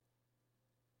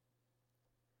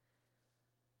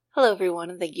Hello everyone,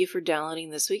 and thank you for downloading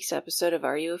this week's episode of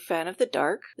Are You a Fan of the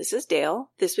Dark? This is Dale.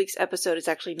 This week's episode is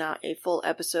actually not a full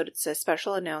episode, it's a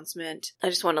special announcement. I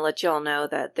just want to let you all know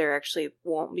that there actually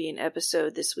won't be an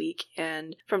episode this week,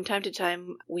 and from time to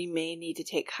time we may need to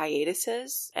take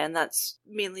hiatuses, and that's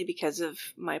mainly because of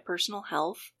my personal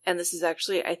health. And this is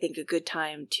actually, I think, a good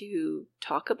time to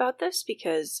talk about this,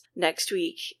 because next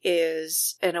week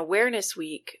is an awareness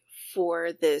week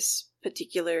for this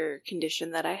particular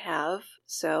condition that I have.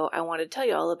 So I want to tell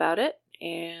you all about it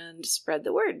and spread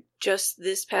the word. Just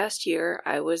this past year,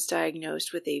 I was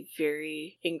diagnosed with a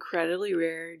very incredibly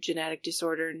rare genetic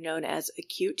disorder known as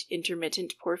acute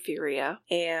intermittent porphyria.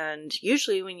 And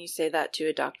usually when you say that to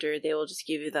a doctor, they will just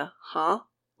give you the huh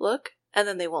look, and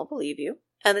then they won't believe you.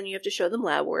 And then you have to show them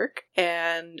lab work.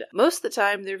 And most of the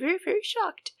time, they're very, very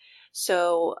shocked.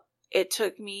 So it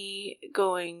took me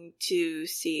going to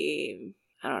see,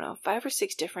 5 or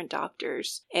 6 different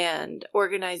doctors and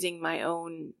organizing my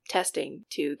own testing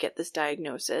to get this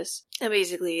diagnosis. And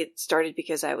basically it started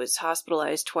because I was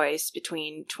hospitalized twice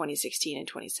between 2016 and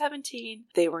 2017.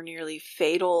 They were nearly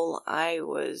fatal. I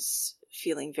was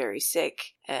feeling very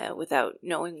sick without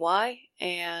knowing why.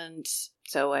 And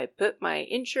so I put my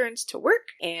insurance to work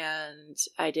and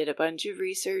I did a bunch of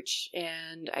research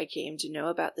and I came to know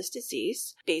about this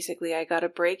disease. Basically, I got a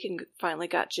break and finally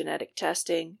got genetic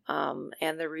testing,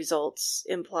 and the results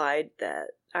implied that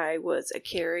I was a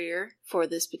carrier for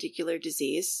this particular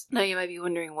disease. Now you might be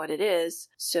wondering what it is,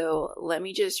 so let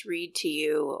me just read to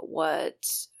you what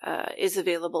is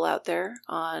available out there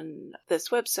on this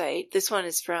website. This one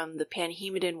is from the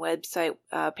Panhematin website.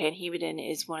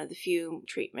 Panhematin is one of the few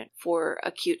treatment for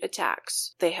acute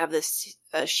attacks. They have this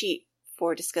sheet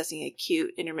for discussing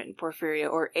acute intermittent porphyria,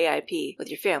 or AIP, with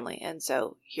your family, and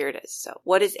so here it is. So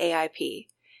what is AIP?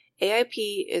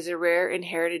 AIP is a rare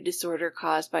inherited disorder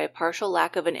caused by a partial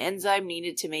lack of an enzyme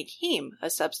needed to make heme, a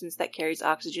substance that carries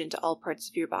oxygen to all parts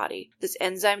of your body. This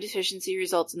enzyme deficiency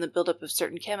results in the buildup of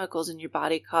certain chemicals in your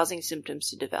body, causing symptoms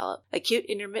to develop. Acute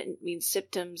intermittent means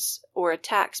symptoms or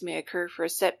attacks may occur for a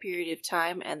set period of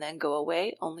time and then go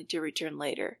away, only to return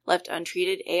later. Left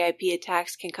untreated, AIP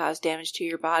attacks can cause damage to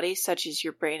your body, such as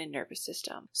your brain and nervous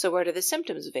system. So what are the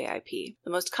symptoms of AIP? The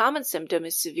most common symptom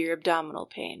is severe abdominal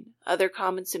pain. Other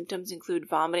common symptoms include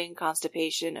vomiting,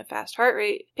 constipation, a fast heart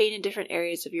rate, pain in different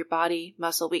areas of your body,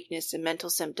 muscle weakness, and mental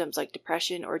symptoms like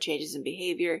depression or changes in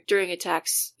behavior. During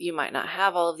attacks, you might not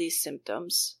have all of these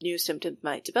symptoms. New symptoms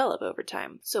might develop over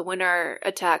time. So when are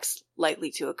attacks likely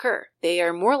to occur? They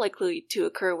are more likely to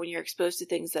occur when you're exposed to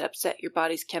things that upset your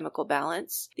body's chemical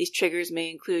balance. These triggers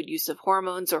may include use of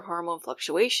hormones or hormone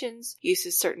fluctuations, use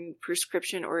of certain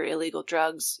prescription or illegal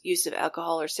drugs, use of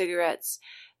alcohol or cigarettes,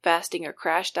 fasting or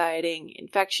crash dieting,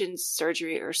 infections,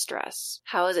 surgery, or stress.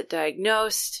 How is it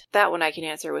diagnosed? That one I can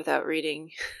answer without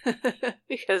reading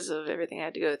because of everything I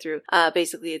had to go through.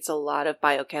 Basically, it's a lot of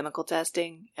biochemical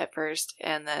testing at first,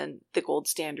 and then the gold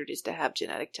standard is to have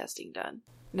genetic testing done.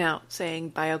 Now, saying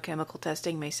biochemical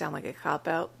testing may sound like a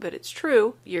cop-out, but it's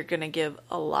true. You're going to give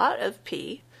a lot of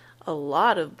pee, a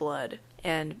lot of blood,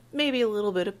 and maybe a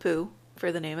little bit of poo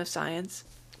for the name of science.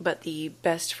 But the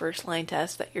best first-line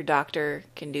test that your doctor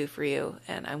can do for you,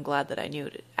 and I'm glad that I knew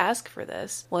to ask for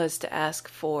this, was to ask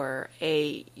for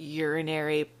a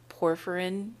urinary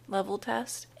porphyrin level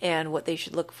test. And what they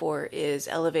should look for is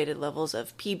elevated levels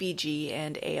of PBG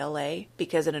and ALA,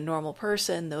 because in a normal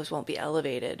person, those won't be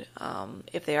elevated.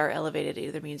 If they are elevated, it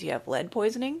either means you have lead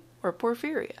poisoning or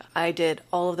porphyria. I did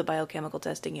all of the biochemical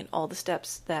testing in all the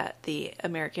steps that the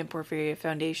American Porphyria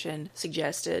Foundation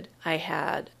suggested. I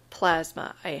had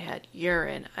plasma, I had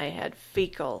urine, I had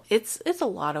fecal. It's a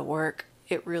lot of work.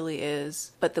 It really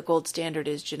is. But the gold standard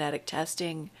is genetic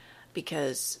testing,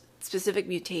 because specific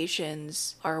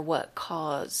mutations are what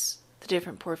cause the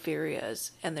different porphyrias,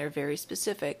 and they're very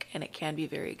specific, and it can be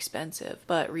very expensive.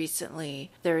 But recently,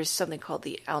 there is something called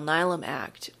the Alnylam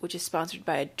Act, which is sponsored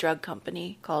by a drug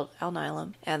company called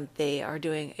Alnylam, and they are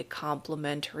doing a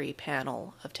complimentary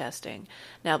panel of testing.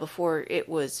 Now, before, it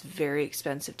was very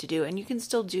expensive to do, and you can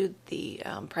still do the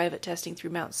private testing through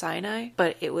Mount Sinai,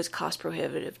 but it was cost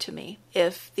prohibitive to me.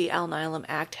 If the Alnylam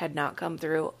Act had not come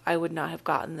through, I would not have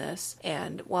gotten this.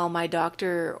 And while my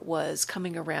doctor was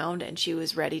coming around and she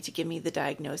was ready to give me the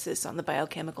diagnosis on the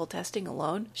biochemical testing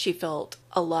alone, she felt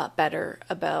a lot better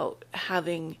about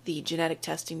having the genetic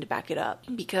testing to back it up,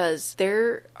 because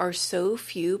there are so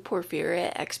few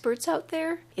porphyria experts out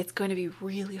there. It's going to be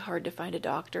really hard to find a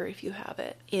doctor if you have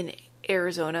it. In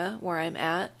Arizona, where I'm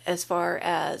at, as far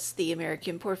as the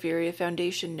American Porphyria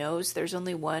Foundation knows, there's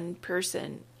only one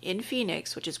person in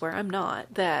Phoenix, which is where I'm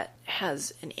not, that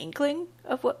has an inkling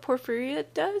of what porphyria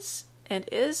does and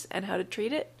is and how to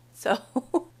treat it. So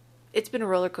it's been a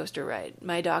roller coaster ride.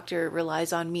 My doctor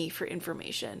relies on me for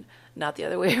information, not the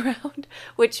other way around,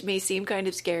 which may seem kind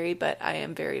of scary, but I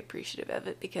am very appreciative of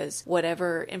it because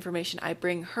whatever information I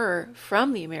bring her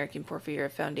from the American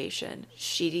Porphyria Foundation,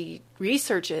 she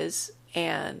researches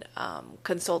and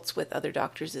consults with other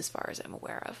doctors as far as I'm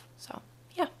aware of. So,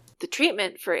 yeah. The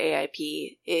treatment for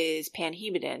AIP is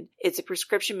Panhematin. It's a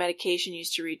prescription medication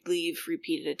used to relieve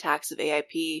repeated attacks of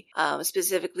AIP,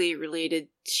 specifically related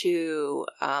to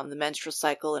the menstrual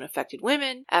cycle in affected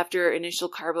women. After initial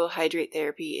carbohydrate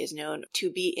therapy is known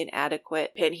to be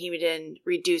inadequate, Panhematin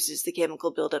reduces the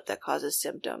chemical buildup that causes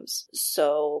symptoms.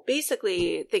 So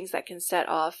basically, things that can set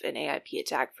off an AIP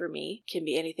attack for me can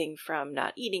be anything from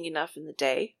not eating enough in the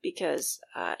day, because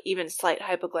even slight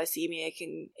hypoglycemia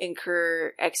can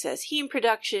incur excess heme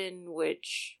production,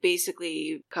 which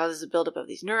basically causes a buildup of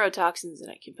these neurotoxins, and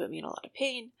it can put me in a lot of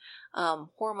pain.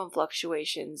 Hormone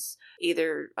fluctuations,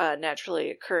 either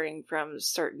naturally occurring from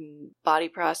certain body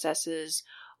processes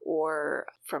or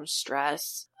from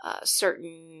stress.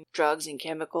 Certain drugs and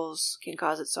chemicals can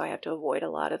cause it, so I have to avoid a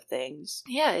lot of things.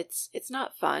 Yeah, it's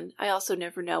not fun. I also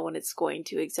never know when it's going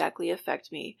to exactly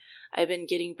affect me. I've been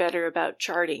getting better about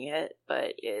charting it,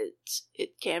 but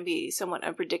it can be somewhat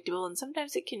unpredictable, and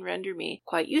sometimes it can render me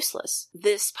quite useless.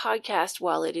 This podcast,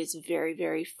 while it is very,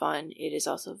 very fun, it is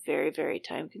also very, very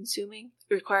time consuming.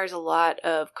 It requires a lot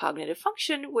of cognitive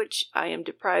function, which I am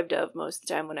deprived of most of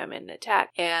the time when I'm in an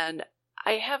attack, and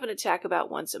I have an attack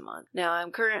about once a month. Now, I'm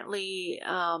currently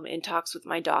in talks with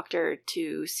my doctor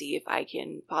to see if I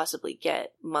can possibly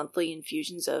get monthly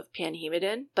infusions of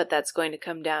Panhematin, but that's going to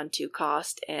come down to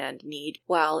cost and need.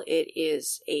 While it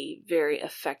is a very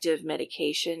effective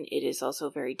medication, it is also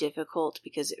very difficult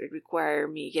because it would require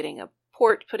me getting a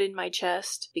port put in my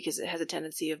chest because it has a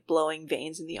tendency of blowing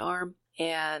veins in the arm.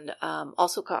 And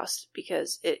also cost,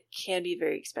 because it can be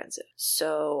very expensive.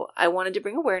 So I wanted to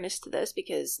bring awareness to this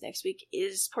because next week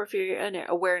is Porphyria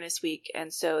Awareness Week,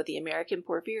 and so the American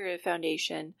Porphyria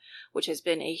Foundation, which has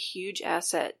been a huge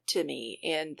asset to me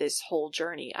in this whole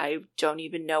journey, I don't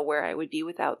even know where I would be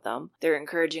without them. They're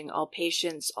encouraging all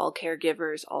patients, all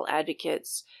caregivers, all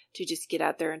advocates to just get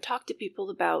out there and talk to people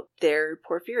about their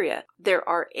porphyria. There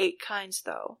are 8 kinds,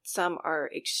 though. Some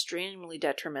are extremely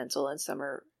detrimental and some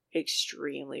are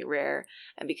extremely rare,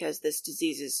 and because this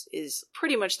disease is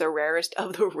pretty much the rarest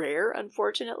of the rare,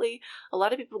 unfortunately, a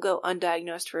lot of people go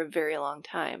undiagnosed for a very long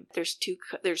time. There's two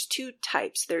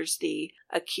types. There's the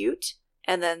acute,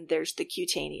 and then there's the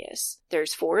cutaneous.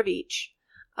 There's 4 of each.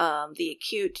 The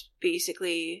acute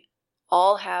basically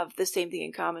all have the same thing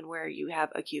in common, where you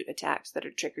have acute attacks that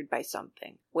are triggered by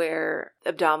something, where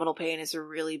abdominal pain is a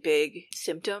really big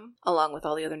symptom, along with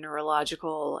all the other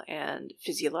neurological and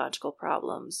physiological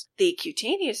problems. The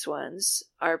cutaneous ones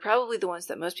are probably the ones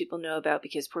that most people know about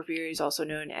because porphyria is also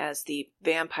known as the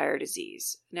vampire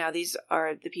disease. Now, these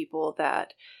are the people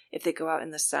that, if they go out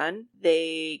in the sun,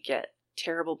 they get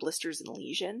terrible blisters and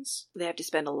lesions. They have to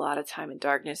spend a lot of time in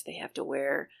darkness. They have to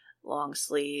wear long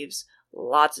sleeves,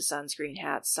 lots of sunscreen,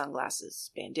 hats,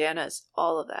 sunglasses, bandanas,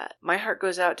 all of that. My heart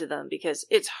goes out to them because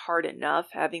it's hard enough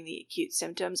having the acute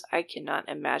symptoms. I cannot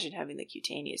imagine having the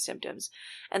cutaneous symptoms.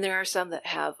 And there are some that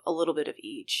have a little bit of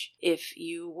each. If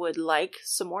you would like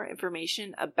some more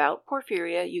information about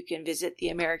porphyria, you can visit the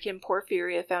American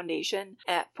Porphyria Foundation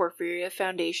at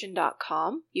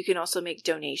porphyriafoundation.com. You can also make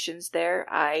donations there.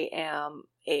 I am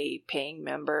a paying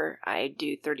member. I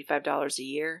do $35 a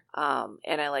year,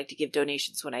 and I like to give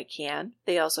donations when I can.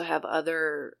 They also have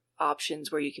other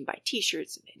options where you can buy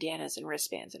t-shirts and bandanas and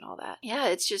wristbands and all that. Yeah,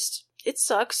 it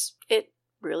sucks. It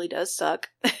really does suck.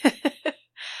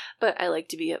 But I like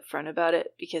to be upfront about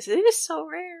it because it is so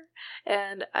rare.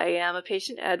 And I am a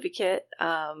patient advocate.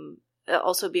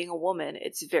 Also, being a woman,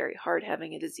 it's very hard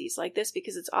having a disease like this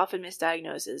because it's often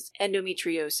misdiagnosed as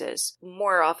endometriosis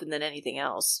more often than anything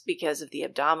else because of the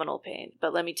abdominal pain.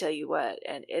 But let me tell you what,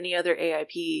 and any other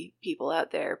AIP people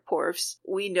out there, porfs,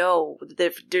 we know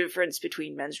the difference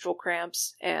between menstrual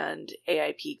cramps and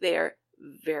AIP. They are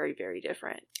very, very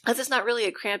different. Because it's not really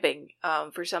a cramping.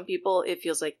 For some people, it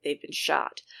feels like they've been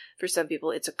shot. For some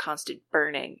people, it's a constant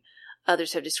burning.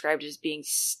 Others have described it as being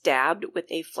stabbed with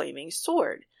a flaming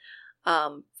sword.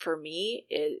 For me,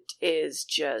 it is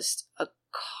just a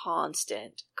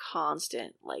constant,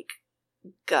 like,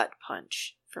 gut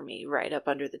punch for me right up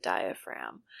under the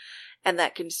diaphragm. And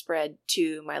that can spread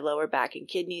to my lower back and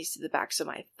kidneys, to the backs of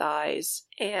my thighs.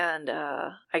 And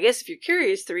I guess if you're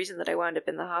curious, the reason that I wound up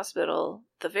in the hospital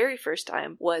the very first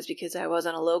time was because I was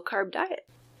on a low-carb diet.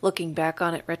 Looking back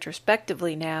on it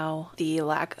retrospectively now, the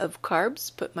lack of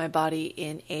carbs put my body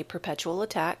in a perpetual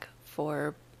attack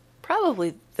for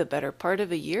probably the better part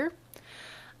of a year.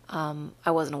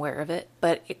 I wasn't aware of it,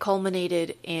 but it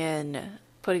culminated in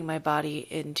putting my body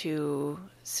into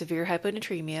severe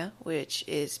hyponatremia, which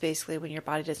is basically when your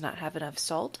body does not have enough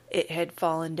salt. It had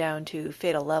fallen down to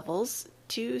fatal levels,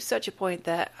 to such a point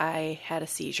that I had a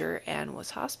seizure and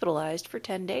was hospitalized for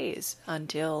 10 days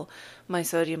until my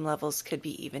sodium levels could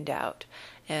be evened out.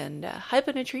 And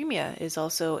hyponatremia is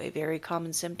also a very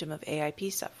common symptom of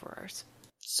AIP sufferers.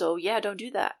 So yeah, don't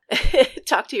do that.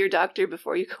 Talk to your doctor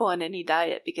before you go on any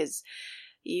diet, because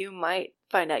you might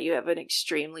find out you have an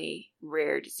extremely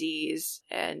rare disease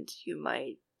and you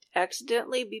might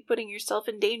accidentally be putting yourself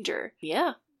in danger.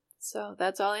 Yeah. So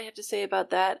that's all I have to say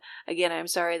about that. Again, I'm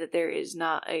sorry that there is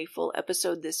not a full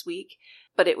episode this week,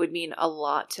 but it would mean a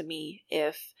lot to me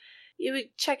if you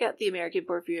would check out the American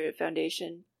Porphyria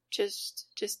Foundation. Just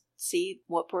see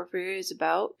what porphyria is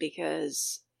about,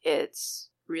 because it's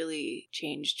really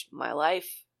changed my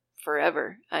life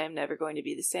forever. I am never going to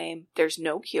be the same. There's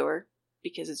no cure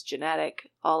because it's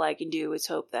genetic. All I can do is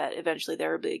hope that eventually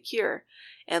there will be a cure.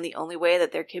 And the only way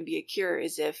that there can be a cure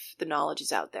is if the knowledge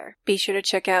is out there. Be sure to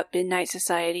check out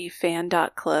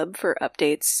MidnightSocietyFan.club for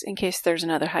updates in case there's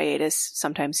another hiatus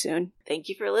sometime soon. Thank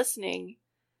you for listening.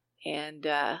 And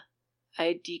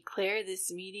I declare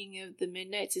this meeting of the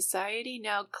Midnight Society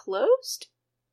now closed.